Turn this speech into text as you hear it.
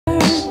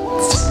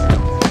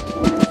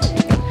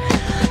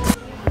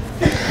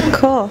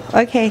Cool.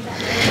 Okay.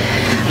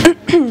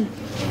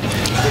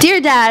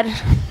 Dear Dad,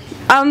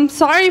 I'm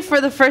sorry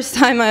for the first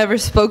time I ever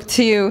spoke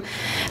to you.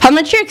 How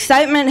much your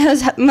excitement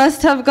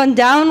must have gone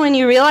down when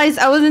you realized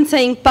I wasn't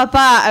saying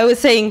papa, I was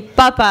saying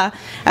papa,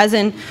 as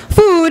in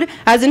food,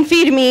 as in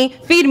feed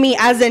me,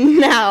 as in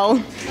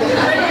now.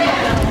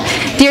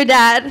 Dear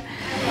Dad,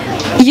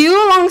 you,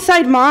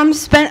 alongside Mom,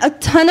 spent a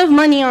ton of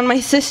money on my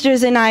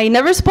sisters and I.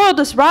 Never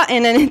spoiled us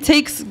rotten, and it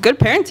takes good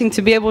parenting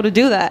to be able to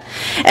do that.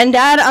 And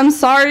Dad, I'm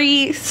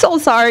sorry, so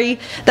sorry,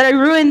 that I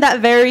ruined that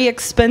very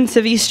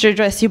expensive Easter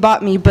dress you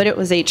bought me, but it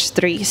was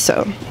H3,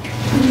 so.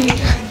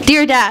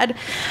 Dear Dad,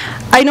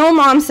 I know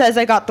Mom says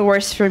I got the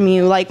worst from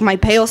you, like my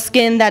pale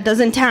skin that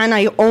doesn't tan,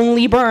 I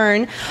only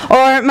burn,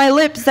 or my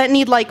lips that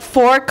need like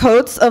 4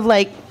 coats of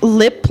like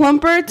lip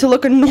plumper to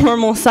look a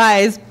normal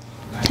size.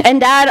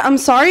 And Dad, I'm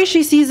sorry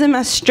she sees them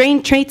as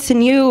strange traits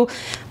in you,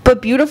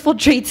 but beautiful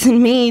traits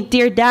in me.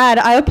 Dear Dad,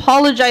 I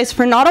apologize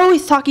for not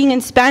always talking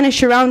in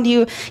Spanish around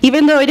you,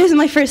 even though it is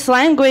my first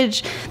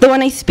language, the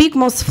one I speak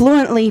most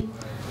fluently.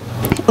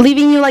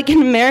 Leaving you like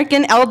an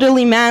American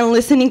elderly man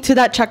listening to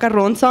that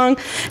chacarrón song,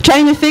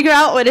 trying to figure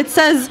out what it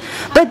says.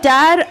 But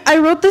Dad, I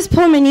wrote this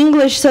poem in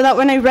English so that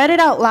when I read it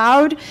out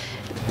loud,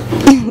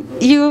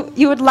 you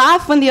would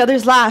laugh when the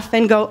others laugh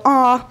and go,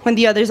 "Aw," when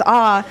the others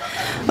 "ah."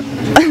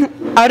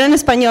 Ahora en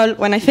español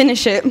when I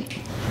finish it,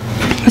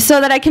 so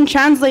that I can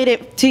translate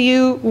it to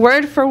you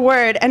word for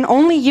word, and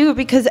only you,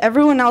 because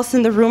everyone else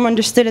in the room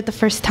understood it the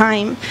first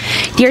time.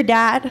 Dear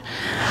Dad,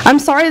 I'm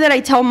sorry that I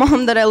tell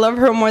Mom that I love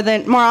her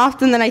more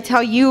often than I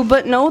tell you,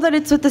 but know that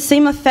it's with the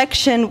same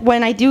affection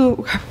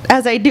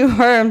as I do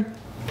her.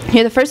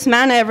 You're the first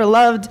man I ever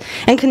loved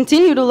and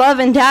continue to love,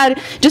 and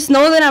Dad, just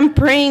know that I'm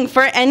praying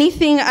for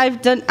anything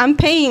I've done. I'm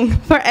paying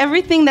for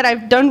everything that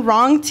I've done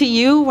wrong to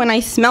you when I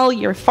smell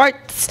your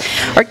farts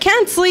or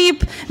can't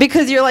sleep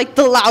because you're like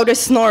the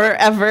loudest snorer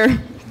ever.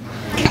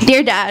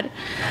 Dear Dad,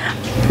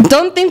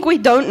 don't think we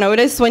don't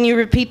notice when you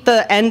repeat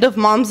the end of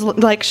Mom's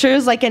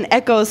lectures like an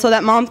echo so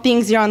that Mom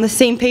thinks you're on the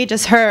same page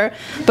as her,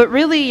 but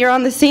really you're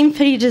on the same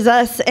page as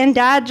us. And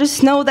Dad,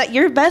 just know that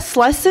your best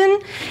lesson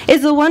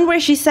is the one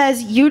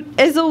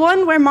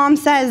where Mom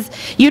says,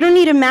 you don't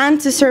need a man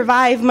to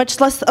survive, much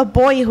less a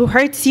boy who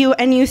hurts you,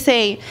 and you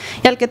say,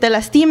 y al que te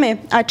lastime,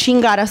 a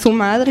chingar a su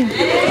madre.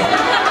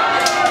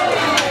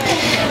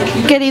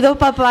 Querido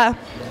Papa,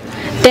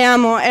 te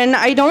amo, and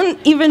I don't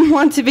even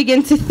want to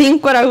begin to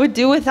think what I would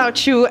do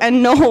without you,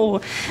 and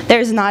no,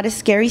 there's not a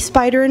scary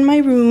spider in my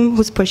room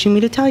who's pushing me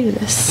to tell you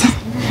this.